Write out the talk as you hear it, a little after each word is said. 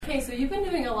Okay, so you've been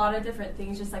doing a lot of different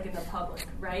things just like in the public,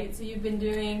 right? So you've been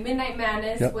doing Midnight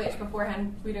Madness, which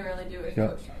beforehand we didn't really do it,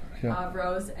 Coach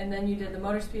Rose, and then you did the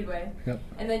Motor Speedway,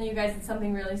 and then you guys did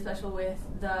something really special with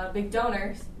the big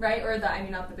donors, right? Or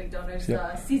not the big donors,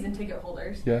 the season ticket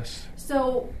holders. Yes.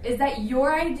 So is that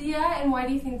your idea, and why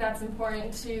do you think that's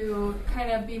important to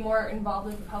kind of be more involved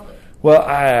with the public? Well,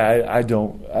 I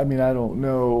don't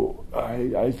know.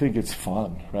 I think it's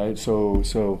fun, right? So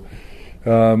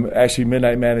actually,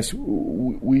 Midnight Madness,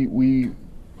 we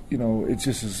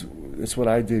it's what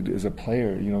I did as a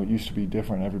player. It used to be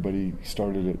different. Everybody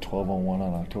started at 12:01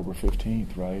 on October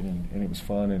 15th, right? And it was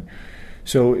fun. And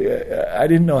so I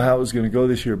didn't know how it was going to go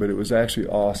this year, but it was actually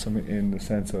awesome in the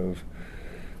sense of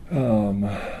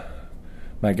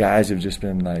my guys have just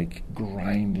been like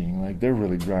grinding. Like they're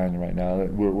really grinding right now.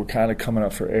 We're kind of coming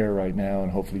up for air right now,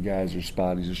 and hopefully guys'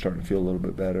 bodies are starting to feel a little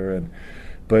bit better.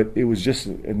 But it was just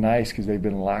nice because they've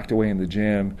been locked away in the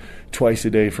gym twice a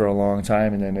day for a long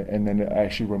time, and then I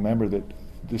actually remember that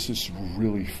this is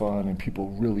really fun and people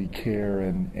really care,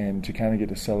 and to kind of get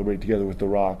to celebrate together with The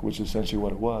Rock, which is essentially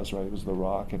what it was, right? It was The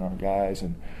Rock and our guys,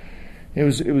 and it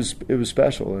was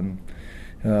special. And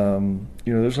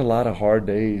there's a lot of hard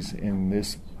days in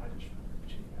this.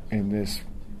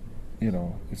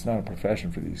 It's not a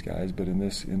profession for these guys, but in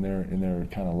their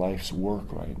kind of life's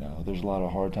work right now, there's a lot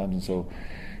of hard times, and so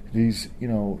these,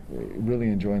 really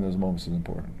enjoying those moments is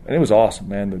important. And it was awesome,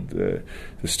 man. The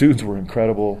students were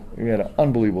incredible. We had an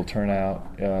unbelievable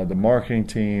turnout. The marketing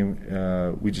team,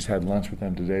 we just had lunch with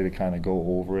them today to kind of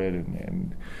go over it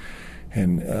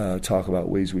and talk about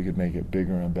ways we could make it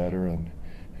bigger and better, and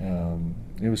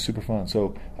it was super fun.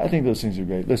 So I think those things are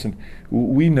great. Listen,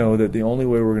 we know that the only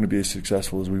way we're going to be as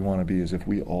successful as we want to be is if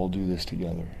we all do this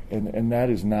together. And that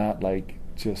is not like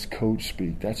just coach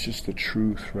speak. That's just the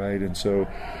truth, right? And so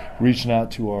reaching out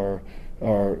to our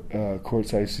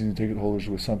courtside season ticket holders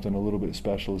with something a little bit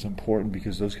special is important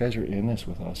because those guys are in this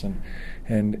with us.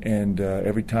 And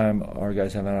every time our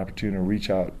guys have an opportunity to reach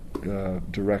out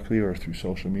directly or through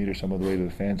social media or some other way to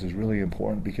the fans is really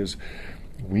important because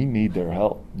we need their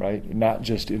help, right? Not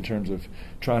just in terms of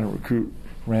trying to recruit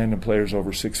random players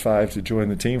over 6'5" to join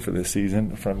the team for this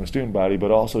season from the student body,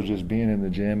 but also just being in the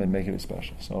gym and making it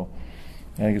special. So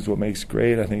I think it's what makes it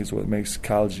great. I think it's what makes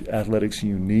college athletics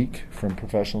unique from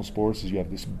professional sports is you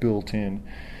have this built-in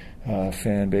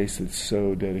fan base that's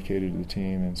so dedicated to the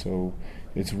team, and so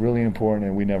it's really important,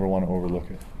 and we never want to overlook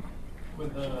it.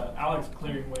 With Alex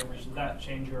clearing waivers, did that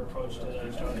change your approach to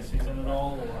the start of the season at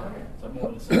all, or is that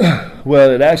more the same? Well,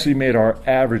 it actually made our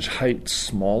average height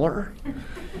smaller.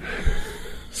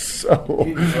 It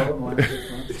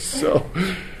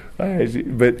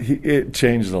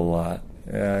changes a lot.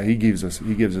 He gives us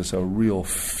a real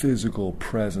physical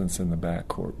presence in the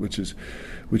backcourt, which is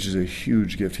a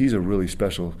huge gift. He's a really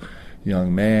special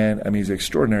young man. I mean, he's an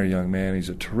extraordinary young man. He's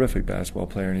a terrific basketball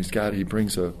player, and he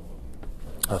brings a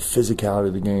physicality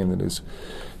to the game that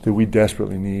we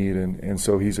desperately need, and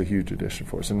so he's a huge addition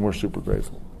for us, and we're super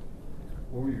grateful.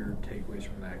 What were your takeaways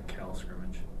from that Cal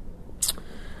scrimmage?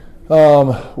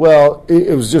 Well,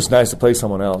 it was just nice to play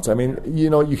someone else. I mean,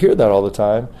 you hear that all the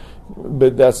time,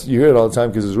 but you hear it all the time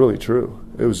because it's really true.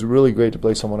 It was really great to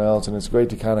play someone else, and it's great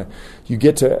to you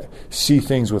get to see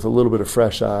things with a little bit of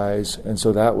fresh eyes, and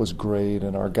so that was great,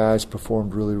 and our guys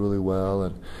performed really, really well,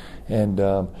 and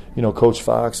Coach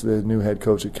Fox, the new head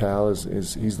coach at Cal,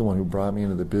 he's the one who brought me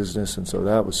into the business, and so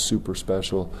that was super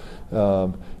special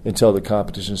until the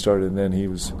competition started, and then he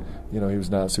was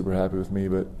not super happy with me,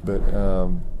 but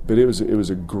it was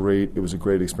a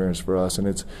great experience for us, and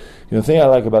it's the thing I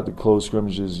like about the closed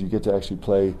scrimmages, you get to actually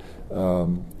play.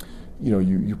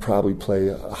 You probably play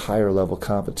a higher level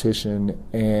competition,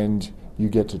 and you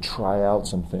get to try out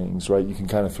some things, right? You can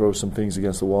kind of throw some things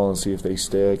against the wall and see if they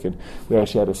stick. And we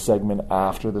actually had a segment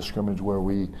after the scrimmage where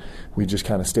we just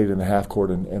kind of stayed in the half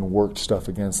court and worked stuff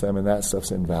against them, and that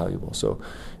stuff's invaluable. So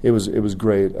it was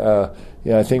great.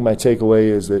 I think my takeaway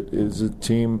is that as a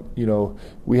team,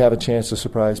 we have a chance to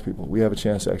surprise people. We have a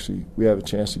chance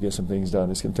to get some things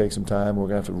done. It's going to take some time. We're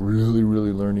going to have to really,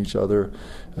 really learn each other,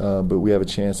 but we have a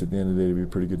chance at the end of the day to be a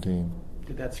pretty good team.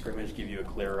 Did that scrimmage give you a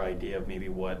clearer idea of maybe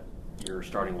what your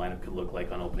starting lineup could look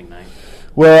like on opening night?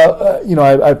 Well,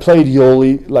 I played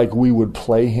Yoli like we would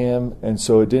play him, and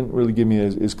so it didn't really give me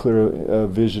as clear a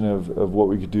vision of what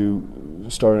we could do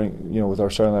starting, with our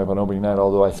starting lineup on opening night,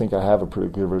 although I think I have a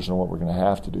pretty clear version of what we're going to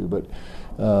have to do. But,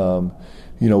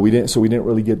 we didn't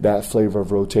really get that flavor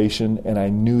of rotation, and I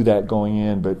knew that going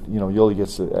in, but, Yoli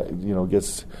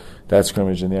gets that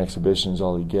scrimmage and the exhibition is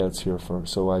all he gets here for.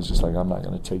 So I was just like, I'm not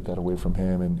going to take that away from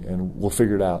him, and we'll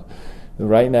figure it out.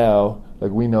 Right now,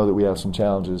 we know that we have some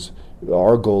challenges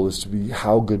our goal is to be,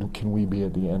 how good can we be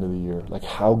at the end of the year? Like,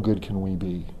 how good can we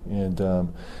be?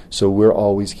 And so we're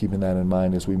always keeping that in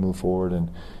mind as we move forward,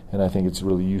 and I think it's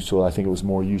really useful. I think it was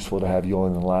more useful to have Yoel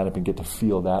in the lineup and get to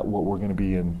feel that, what we're going to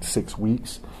be in 6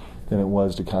 weeks, than it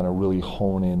was to kind of really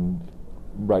hone in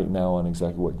right now on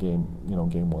exactly what game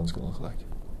one's going to look like.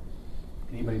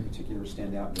 Anybody in particular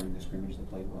stand out during the scrimmage that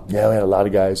played well? Yeah, we had a lot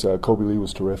of guys. Kobe Lee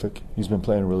was terrific. He's been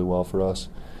playing really well for us.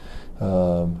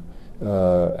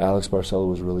 Alex Barcelo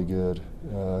was really good.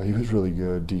 He was really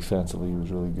good defensively. He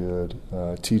was really good.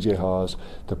 TJ Haws,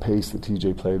 the pace that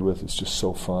TJ played with is just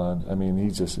so fun. I mean, he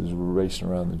just is racing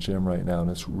around the gym right now, and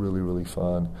it's really, really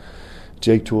fun.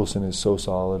 Jake Toolson is so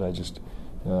solid. I just,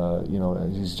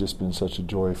 he's just been such a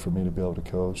joy for me to be able to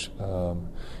coach.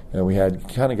 And we had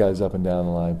kind of guys up and down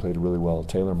the line played really well.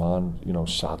 Taylor Mon,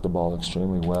 shot the ball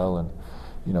extremely well, and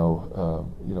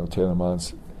Taylor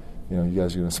Mon's. You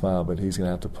guys are going to smile, but he's going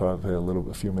to have to play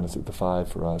a few minutes at the 5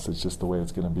 for us. It's just the way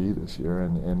it's going to be this year.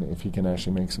 And if he can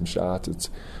actually make some shots,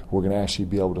 we're going to actually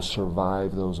be able to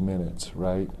survive those minutes,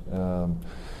 right? So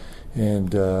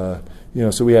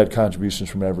we had contributions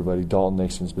from everybody. Dalton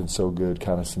Nixon's been so good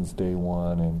kind of since day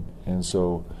one. And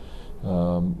so, a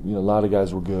lot of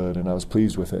guys were good, and I was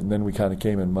pleased with it. And then we kind of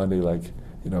came in Monday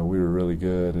we were really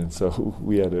good, and so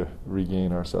we had to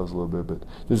regain ourselves a little bit. But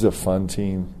this is a fun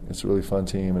team. It's a really fun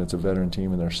team, and it's a veteran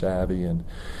team, and they're savvy. And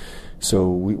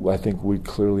so I think we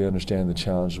clearly understand the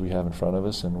challenge we have in front of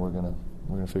us, and we're gonna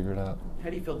figure it out. How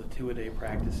do you feel the two-a-day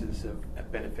practices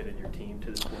have benefited your team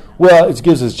to this point? Well, it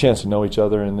gives us a chance to know each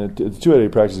other, and the two-a-day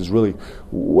practice is really,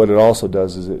 what it also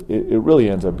does is it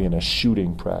really ends up being a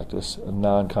shooting practice, a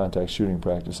non-contact shooting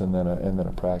practice, and then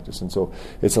a practice. And so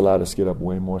it's allowed us to get up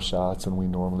way more shots than we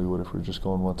normally would if we were just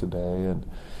going once a day.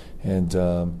 And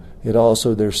it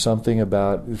also, there's something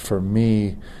about, for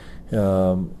me,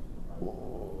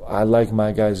 I like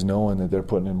my guys knowing that they're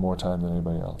putting in more time than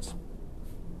anybody else.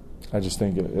 I just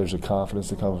think there's a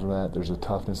confidence that comes from that. There's a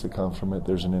toughness that comes from it.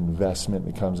 There's an investment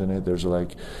that comes in it.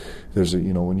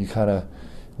 When you kind of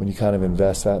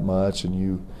invest that much and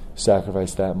you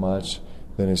sacrifice that much,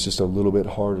 then it's just a little bit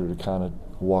harder to kind of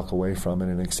walk away from it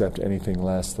and accept anything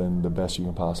less than the best you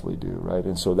can possibly do, right?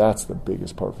 And so that's the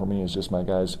biggest part for me, is just my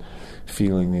guys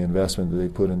feeling the investment that they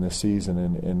put in this season.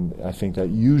 And I think that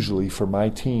usually for my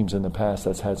teams in the past,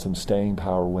 that's had some staying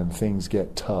power when things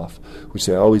get tough, which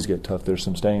they always get tough. There's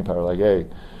some staying power, like, hey,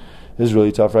 this is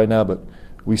really tough right now, but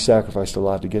we sacrificed a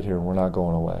lot to get here, and we're not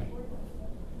going away.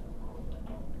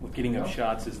 With getting up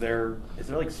shots, is there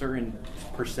like certain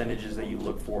percentages that you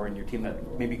look for in your team,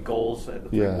 that maybe goals at the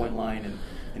 3-point line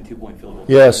and 2-point field goal?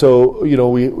 Yeah, so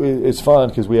it's fun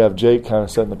because we have Jake kind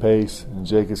of setting the pace, and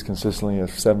Jake is consistently a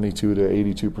 72 to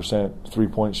 82%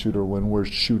 3-point shooter when we're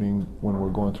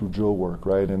going through drill work,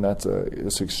 right? And it's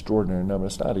an extraordinary number.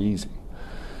 It's not easy.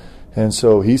 And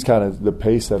so he's kind of the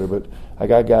pace setter, but I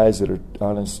got guys that are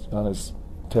on his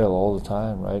tail all the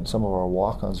time, right? Some of our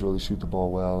walk-ons really shoot the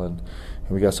ball well, and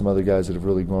we got some other guys that have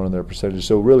really grown in their percentage.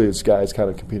 So really it's guys kind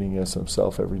of competing against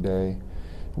themselves every day.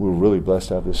 We're really blessed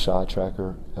to have this shot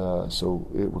tracker, so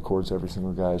it records every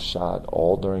single guy's shot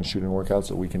all during shooting workouts,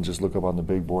 so we can just look up on the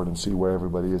big board and see where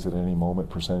everybody is at any moment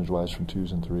percentage-wise from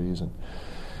 2s and 3s.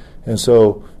 And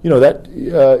so, that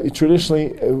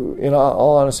traditionally, in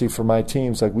all honesty, for my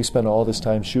teams, like, we spend all this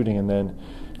time shooting, and then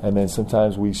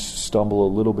sometimes we stumble a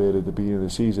little bit at the beginning of the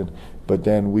season, but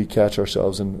then we catch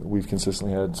ourselves, and we've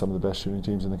consistently had some of the best shooting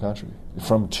teams in the country.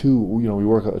 From 2, we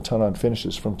work a ton on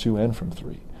finishes from 2 and from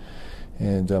 3.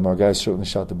 And our guys certainly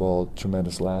shot the ball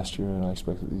tremendous last year, and I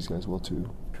expect that these guys will too.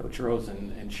 Coach Rose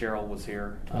and Cheryl was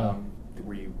here.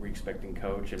 Were you expecting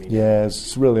Coach? Yeah,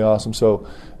 it's really awesome. So,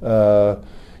 of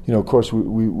course,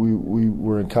 we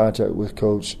were in contact with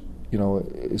Coach,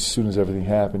 as soon as everything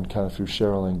happened, kind of through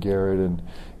Cheryl and Garrett,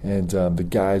 and the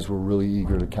guys were really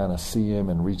eager to kind of see him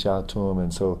and reach out to him,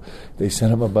 and so they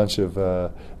sent him a bunch of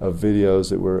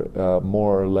videos that were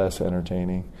more or less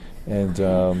entertaining, and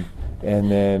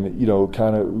then we're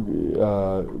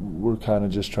kind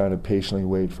of just trying to patiently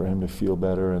wait for him to feel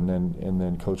better, and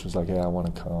then Coach was like, hey, I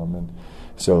want to come, and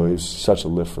so it was such a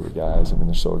lift for the guys.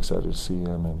 They're so excited to see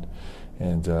him,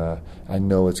 and I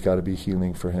know it's got to be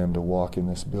healing for him to walk in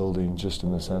this building, just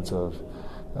in the sense of,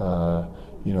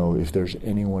 if there's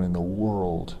anyone in the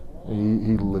world,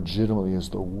 he legitimately is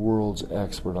the world's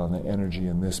expert on the energy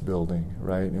in this building,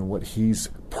 right? And what he's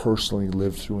personally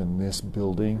lived through in this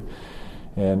building.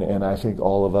 And I think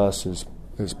all of us as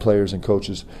players and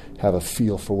coaches have a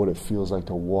feel for what it feels like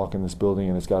to walk in this building,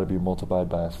 and it's got to be multiplied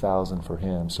by 1,000 for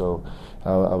him. So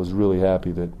I was really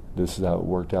happy that this is how it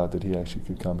worked out, that he actually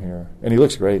could come here. And he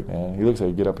looks great, man. He looks like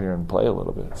he'd get up here and play a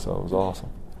little bit, so it was awesome.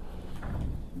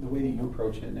 the way that you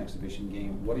approach an exhibition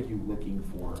game, what are you looking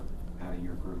for out of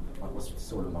your group? What's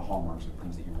sort of the hallmarks of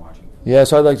things that you're watching for? Yeah,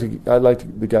 so I'd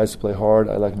like the guys to play hard.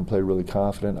 I like them to play really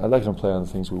confident. I like them to play on the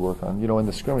things we work on. In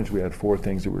the scrimmage we had 4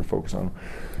 things that we were focused on.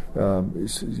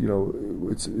 It's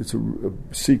a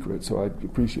secret, so I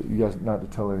appreciate you guys not to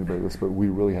tell anybody this, but we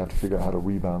really have to figure out how to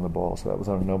rebound the ball. So that was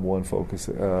our number one focus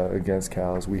against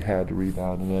Cal, is we had to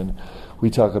rebound. And then we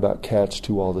talk about catch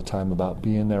too all the time, about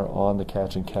being there on the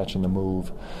catch and catching the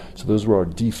move. So those were our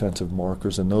defensive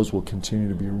markers, and those will continue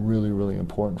to be really, really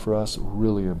important for us,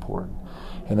 really important.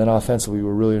 And then offensively,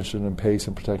 we're really interested in pace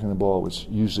and protecting the ball, which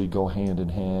usually go hand in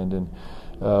hand. And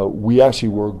we actually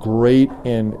were great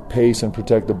in pace and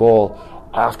protect the ball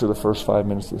after the first 5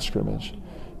 minutes of the scrimmage.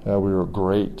 We were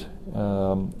great.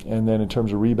 And then in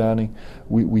terms of rebounding,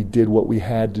 we did what we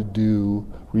had to do,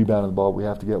 rebounding the ball. We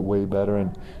have to get way better.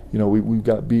 And, we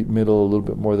got beat middle a little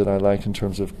bit more than I liked in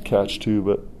terms of catch too.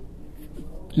 But,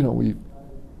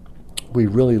 we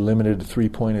really limited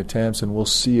 3-point attempts, and we'll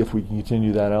see if we can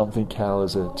continue that. I don't think Cal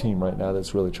is a team right now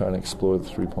that's really trying to explore the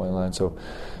 3-point line, so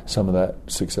some of that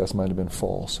success might have been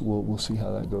false. We'll see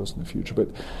how that goes in the future. But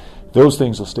those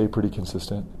things will stay pretty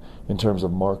consistent in terms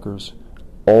of markers.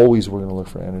 Always we're going to look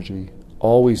for energy.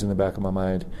 Always in the back of my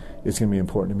mind, it's going to be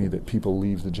important to me that people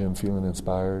leave the gym feeling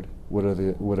inspired,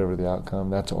 whatever the outcome.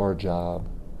 That's our job.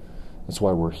 That's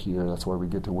why we're here. That's why we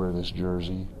get to wear this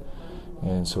jersey.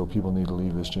 And so people need to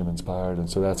leave this gym inspired. And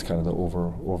so that's kind of the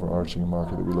overarching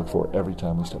marker that we look for every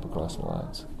time we step across the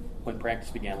lines. When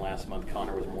practice began last month,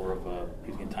 Connor was more of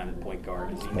he was getting time at point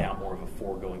guard. Is he now more of a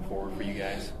 4 going forward for you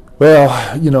guys? Well,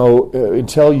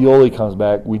 until Yoli comes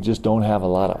back, we just don't have a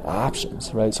lot of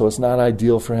options, right? So it's not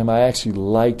ideal for him. I actually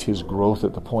liked his growth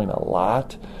at the point a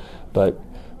lot, but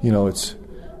it's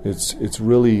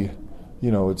really.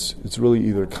 It's really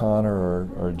either Connor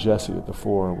or Jesse at the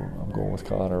 4. I'm going with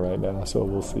Connor right now, so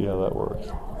we'll see how that works.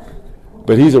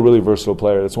 But he's a really versatile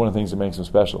player. That's one of the things that makes him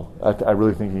special. I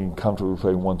really think he can comfortably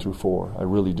play 1 through 4. I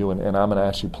really do, and I'm going to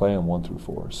actually play him 1 through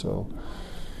 4. So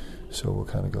we'll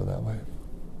kind of go that way.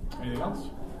 Anything else?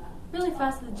 Really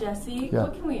fast with Jesse. Yeah.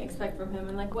 What can we expect from him,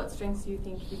 and what strengths do you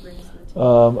think he brings to the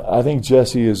team? I think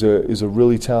Jesse is a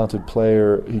really talented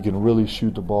player. He can really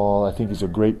shoot the ball. I think he's a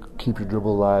great keep your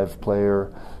dribble alive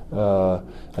player.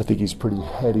 I think he's pretty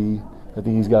heady. I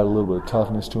think he's got a little bit of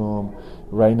toughness to him.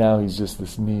 Right now,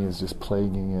 this knee is just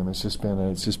plaguing him. It's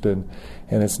been,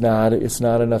 and it's not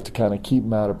enough to kind of keep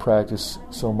him out of practice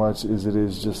so much as it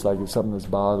is just like it's something that's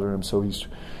bothering him. So he's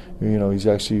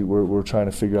actually, we're trying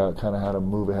to figure out kind of how to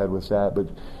move ahead with that. But,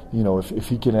 if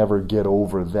he can ever get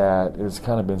over that, it's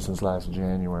kind of been since last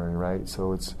January, right?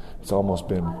 So it's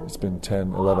been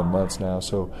 10, 11 months now.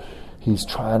 So he's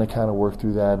trying to kind of work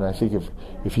through that. And I think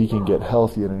if he can get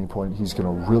healthy at any point, he's going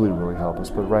to really, really help us.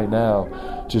 But right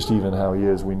now, just even how he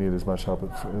is, we need as much help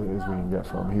as we can get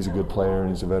from him. He's a good player, and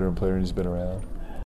he's a veteran player, and he's been around.